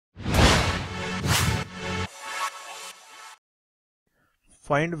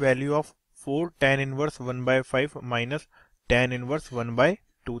Find value of 4 tan inverse 1/5 minus tan inverse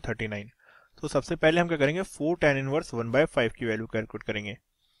 1/239। तो सबसे पहले हम क्या करेंगे, 4 tan इनवर्स 1/5 की वैल्यू कैलकुलेट करेंगे।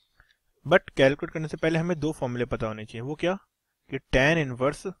 बट कैलकुलेट करने से पहले हमें दो फॉर्मूले पता होने चाहिए। वो क्या, कि tan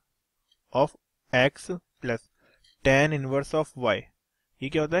inverse of x plus tan inverse of y, ये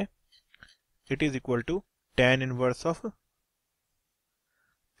क्या होता है, it is equal to tan inverse of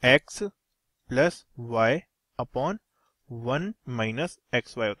x plus y upon 1 minus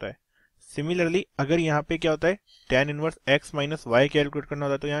x Y होता है। सिमिलरली अगर यहाँ पे क्या होता है, tan inverse x minus Y calculate करना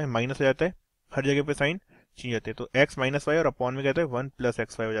होता है, तो यहाँ माइनस हो जाता है, हर जगह पे साइन चेंज होते हैं, तो x माइनस वाई और अपॉन में क्या होता है 1 प्लस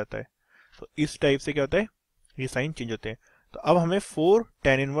एक्स वाई हो जाता है। तो इस टाइप से क्या होता है, ये साइन चेंज होते हैं। तो अब हमें 4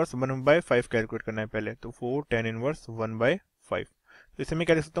 tan इनवर्स 1/5 कैलकुलेट करना है पहले, तो 4 tan इनवर्स 1/5, तो इसे मैं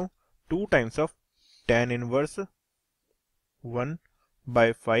क्या लिख सकता हूँ, 2 times of tan inverse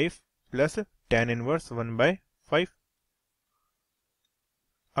 1/5 plus tan inverse 1/5।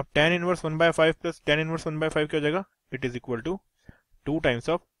 अब tan inverse 1/5 plus tan inverse 1/5 क्या हो जाएगा, it is equal to 2 times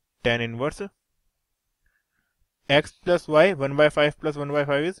of tan inverse x plus y 1/5 plus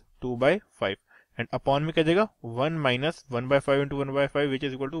 1/5 is 2/5 and upon में क्या जाएगा 1 minus 1/5 into 1/5 which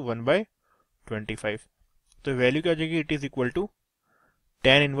is equal to 1/25। तो value क्या हो जाएगी, it is equal to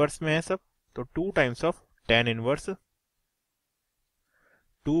tan inverse में है सब, तो 2 times of tan inverse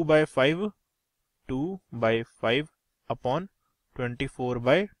 2/5 2/5 upon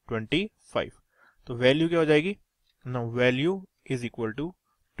 24/25। तो वैल्यू क्या हो जाएगी, now value is equal to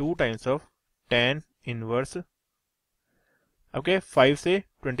 2 times of tan inverse, okay 5 से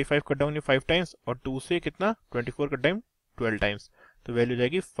 25 कट डाउन 5 टाइम्स और 2 से कितना 24 कट डाउन 12 टाइम्स, तो वैल्यू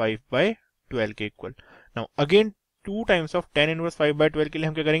जाएगी 5/12 के equal. Now again 2 times of tan inverse 5/12 के लिए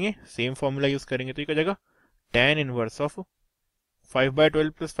हम क्या करेंगे, सेम फॉर्मूला यूज करेंगे, तो ये क्या जाएगा tan इनवर्स ऑफ 5/12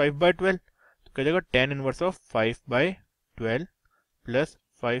 प्लस 5/12, तो क्या जाएगा tan inverse of 5/12 plus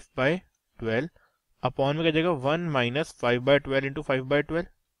 5/12 upon में क्या जाएगा 1 माइनस 5/12 इंटू 5/12।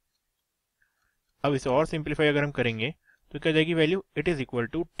 अब इसे और सिंप्लीफाई अगर हम करेंगे तो क्या जाएगी value, it is equal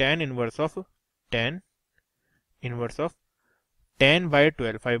to tan inverse of 10/12,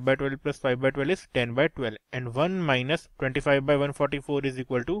 5/12 plus 5/12 is 10/12 and 1 minus 25/144 is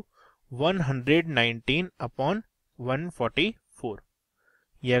equal to 119 upon 144।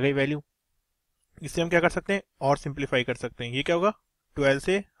 ये आ गई वैल्यू। इससे हम क्या कर सकते हैं, और सिंप्लीफाई कर सकते हैं। ये क्या होगा, 12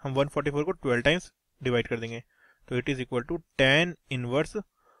 से हम 144 को 12 टाइम्स डिवाइड कर देंगे, तो it is equal to tan inverse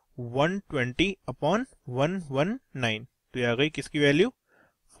 120 upon 119। तो ये आ गई किसकी value,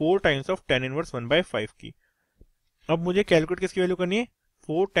 4 times of tan inverse 1/5 की। अब मुझे कैलकुलेट किसकी वैल्यू करनी है,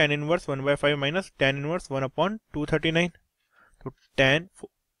 4 tan inverse 1/5 minus tan inverse 1 upon 239। तो tan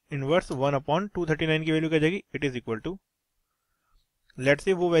इनवर्स 1 अपॉन 239 की वैल्यू क्या जाएगी, it is equal to, let's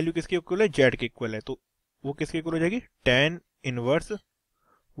say वो वैल्यू किसके इक्वल है, z के इक्वल है, तो वो किसके इक्वल हो जाएगी, tan inverse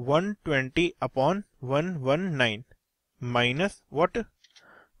 120 upon 119 minus what,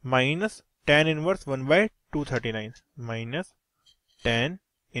 minus tan inverse 1/239 minus tan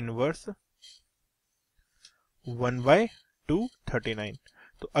inverse 1/239।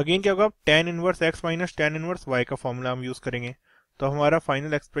 तो अगेन क्या होगा, tan inverse x minus tan inverse y का फॉर्मूला हम यूज करेंगे, तो हमारा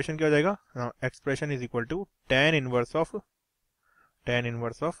फाइनल एक्सप्रेशन क्या हो जाएगा, expression is equal to tan inverse of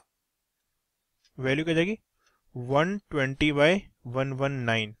value क्या जाएगी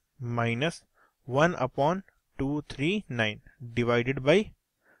 120/119 minus 1 upon 239 divided by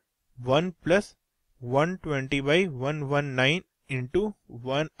 1 plus 120/119 into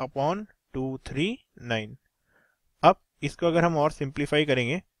 1 upon 239। अब इसको अगर हम और सिंप्लीफाई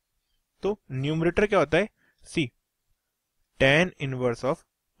करेंगे तो न्यूमरेटर क्या होता है, सी tan इनवर्स ऑफ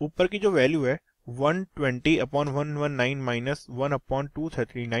ऊपर की जो वैल्यू है 120 अपॉन 119 माइनस 1 अपॉन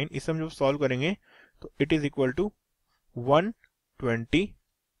 239, इसे हम जब सॉल्व करेंगे तो it is equal to 120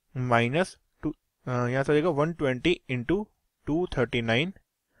 minus यहाँ से हो जाएगा 120 इंटू 239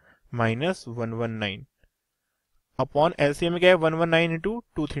 माइनस 119 अपॉन एलसीएम में क्या है 119 इंटू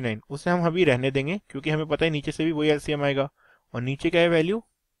 239, उसे हम अभी रहने देंगे क्योंकि हमें पता है नीचे से भी वही एलसीएम आएगा। और नीचे क्या है वैल्यू,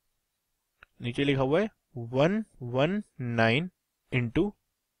 नीचे लिखा हुआ है 119 इंटू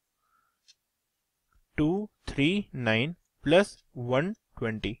 239 प्लस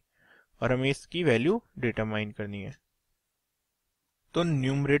 120 और हमें इसकी वैल्यू डिटरमाइन करनी है। तो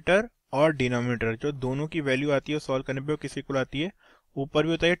न्यूमरेटर और डिनोमिनेटर जो दोनों की वैल्यू आती है सॉल्व करने पे वो किसी को आती है, ऊपर भी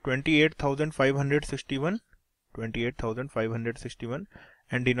होता है 28,561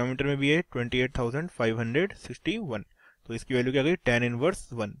 एंड डिनोमिनेटर में भी है 28,561। तो इसकी वैल्यू क्या गई tan इनवर्स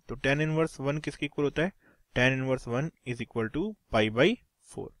 1। तो tan इनवर्स 1 किसके इक्वल होता है, tan inverse 1 is equal to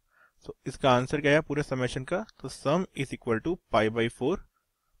π/4। तो इसका आंसर क्या है पूरे समेशन का, तो सम is equal to π/4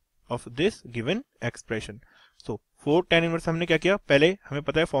 of this given expression. So for tan inverse हमने क्या किया, पहले हमें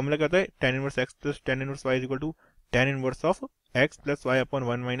पता है फॉर्मूला क्या होता है, tan inverse x plus tan inverse y is equal to tan inverse of x plus y upon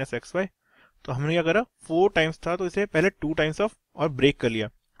 1 minus x Y. तो हमने क्या करा, 4 टाइम्स था तो इसे पहले 2 टाइम्स ऑफ और ब्रेक कर लिया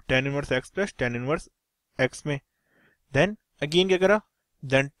tan inverse x plus tan inverse x में। देन अगेन क्या करा,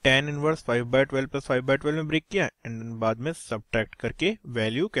 देन tan इनवर्स 5/12 प्लस 5/12 में ब्रेक किया एंड बाद में सब्ट्रैक्ट करके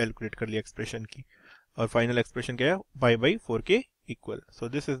वैल्यू कैलकुलेट कर लिया एक्सप्रेशन की, और फाइनल एक्सप्रेशन क्या है, y/4 के equal. So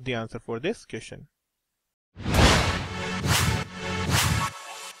this is the answer for this question.